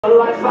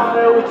Pause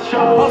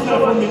that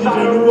for me,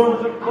 DJ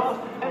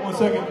Lugo. 1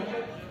 second.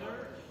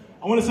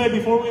 I want to say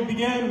before we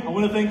begin, I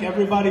want to thank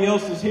everybody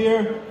else that's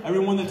here,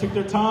 everyone that took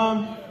their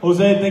time.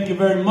 Jose, thank you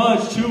very much.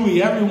 Chewy,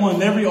 everyone,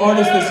 every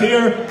artist that's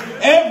here.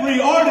 Every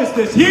artist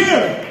that's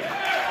here.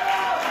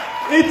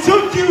 It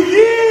took you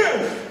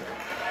years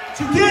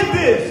to get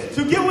this,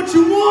 to get what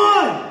you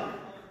want.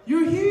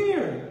 You're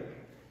here.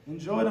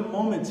 Enjoy the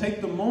moment.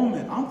 Take the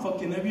moment. I'm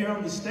fucking here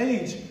on the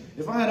stage.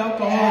 If I had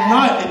alcohol or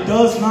not, it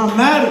does not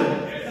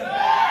matter.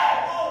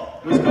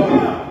 Let's go.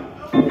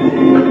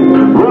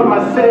 Run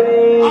my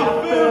city, I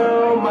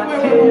feel my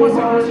tears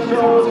are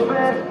so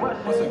fast.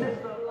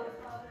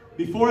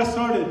 Before I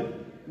started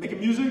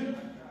making music,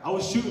 I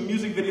was shooting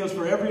music videos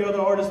for every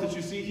other artist that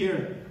you see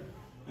here.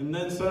 And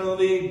then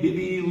suddenly,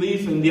 BB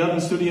Leaf and the other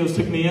studios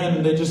took me in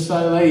and they just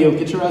decided, hey, yo,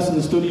 get your ass in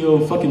the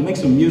studio, fucking make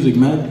some music,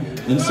 man.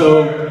 And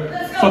so,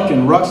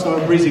 fucking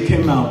Rockstar Breezy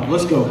came out.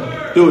 Let's go.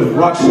 Do it.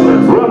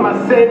 Rockstar. Run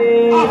my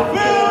city, I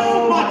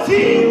feel my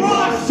team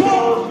rush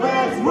so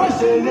fast,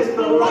 rushing. It's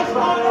the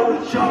lifestyle of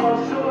the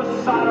show.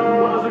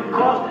 suicidal was a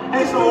cause.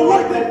 It's the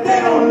work that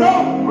they don't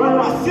know. Run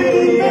my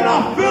city and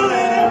I feel it,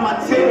 and my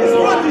team is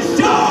run the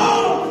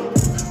show.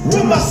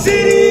 Run my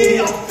city,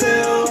 I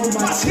feel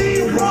my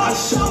team rush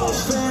so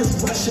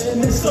fast,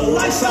 rushing. It's the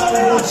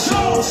lifestyle of the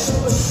show.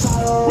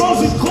 Suicidal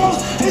roses close.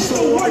 It's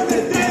the work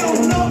that they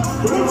don't know.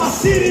 Run my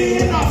city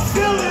and I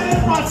feel it,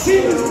 and my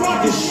team is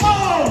rocking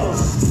shows.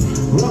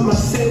 Run my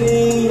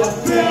city, I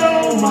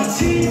feel my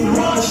team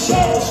run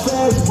shows.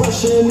 Fast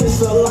rushing, it's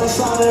the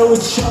lifestyle that we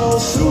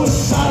chose.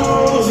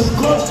 Suicidal roses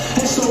close,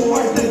 it's the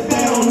work that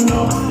they don't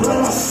know.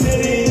 Run my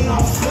city, and I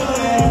feel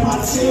it, and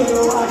my team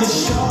is rocking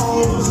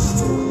shows.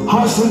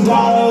 Hearts and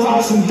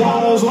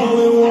dollars,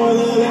 only one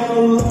that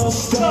ever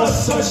lost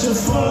us. Searching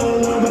for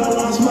love, but I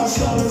lost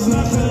myself, there's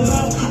nothing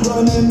left.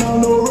 Running on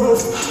the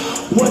roof,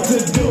 what to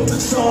do?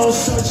 So I'm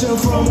searching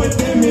from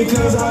within me,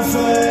 cause I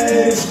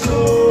feel it's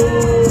cool.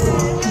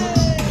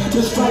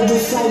 Despite the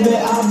sight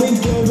that I've been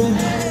given,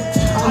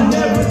 I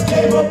never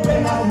gave up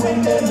and I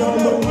went there on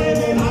the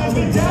winning. I've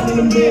been down in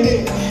a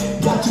minute.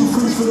 Got 2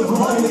 fruits for the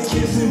grind, the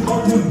kissing,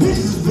 both the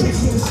bitches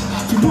business.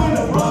 To win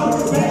a bottle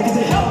of bag,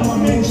 to help my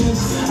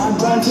mentions. I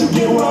grind to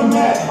get where I'm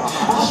at.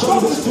 I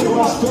struggle to still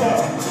I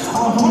spare.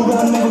 I'm hungry,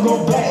 I never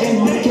go back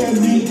and look at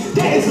me.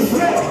 That is a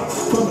fact.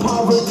 From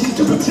poverty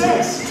to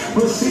protect,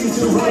 proceed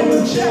to write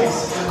new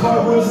checks.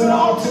 Covers and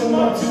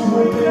Ultima to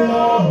whip it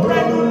all,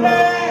 brand new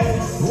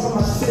legs. Run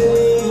my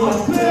city, I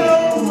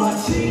feel my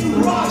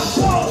team rock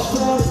shows.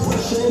 Fast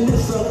pushing,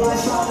 it's a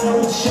lifestyle that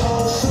we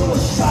chose.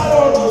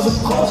 Suicidal roses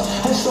close,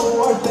 it's the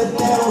work that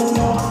they don't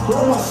know.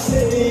 Run my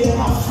city and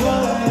I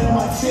feel it, and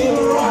my team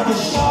rocking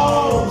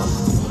shows.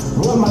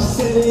 Run my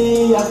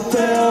city, I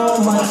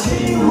feel my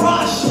team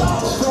rock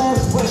shows.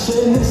 Fast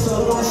pushing, it's the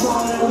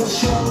lifestyle that we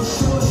chose.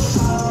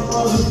 Suicidal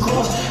roses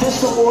close, it's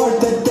the work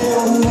that they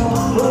don't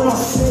know. Run my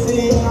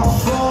city and I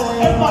feel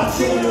it, and my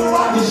team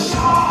rocking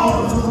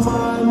shows.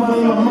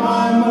 Money on my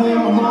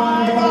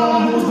mind, got all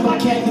I moves but I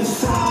can't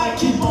decide.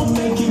 Keep on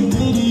making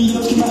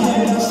videos, keep my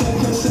head up, stay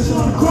consistent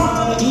on the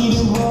grind.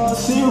 Eating raw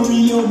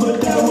cereal,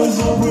 but that was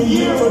over a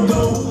year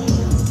ago.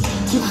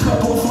 Took a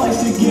couple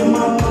flights to get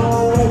my mind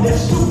right. That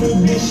stupid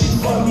bitch, she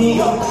fucked me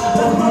up.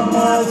 Left my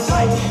mind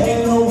tight,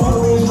 ain't no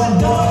worries, my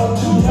dog.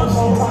 2 ducks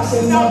on rocks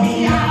and I'll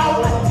be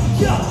out.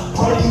 Yeah,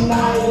 party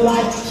night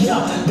life,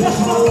 yeah, that's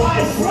my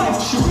life,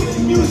 right?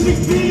 Shooting music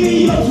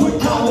videos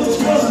with college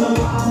girls in the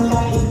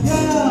limelight,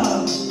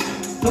 yeah.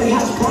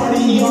 Playhouse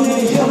party on the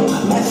hill,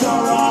 lights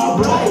are all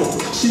bright.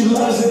 She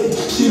loves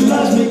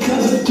me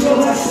cause the thrill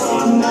lasts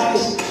all night.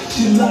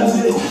 She loves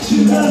me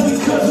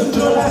cause the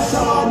thrill lasts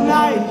all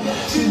night.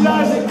 She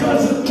loves it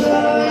cause the thrill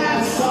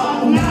lasts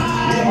all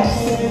night.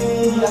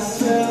 I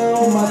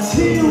feel my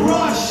team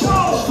rock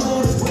shows.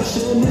 First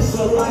pushing, it's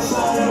a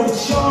lifestyle that we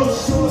chose.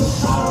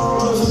 Suicidal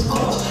roses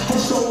close,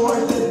 it's the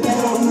work that they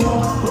don't know.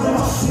 Run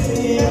my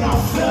city and I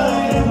feel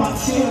it, and my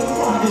team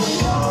rocking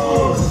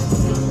shows.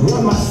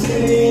 Run my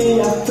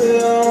city, I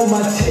feel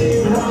my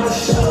team rock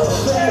shows.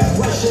 Fast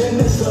rushing,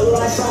 it's a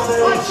lifestyle that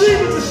we chose. My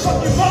team is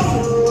fucking mother.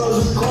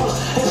 Roses close,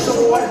 it's the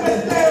work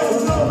that they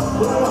don't know.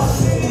 Run my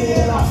city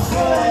and I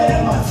feel it,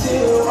 and my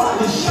team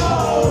rocking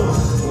shows.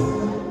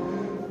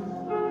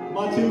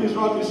 My team is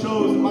rocking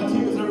shows, and my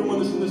team is everyone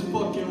that's in this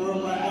fucking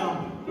room right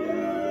now.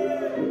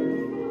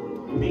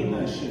 I mean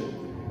that shit.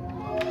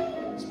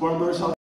 Spartanburg.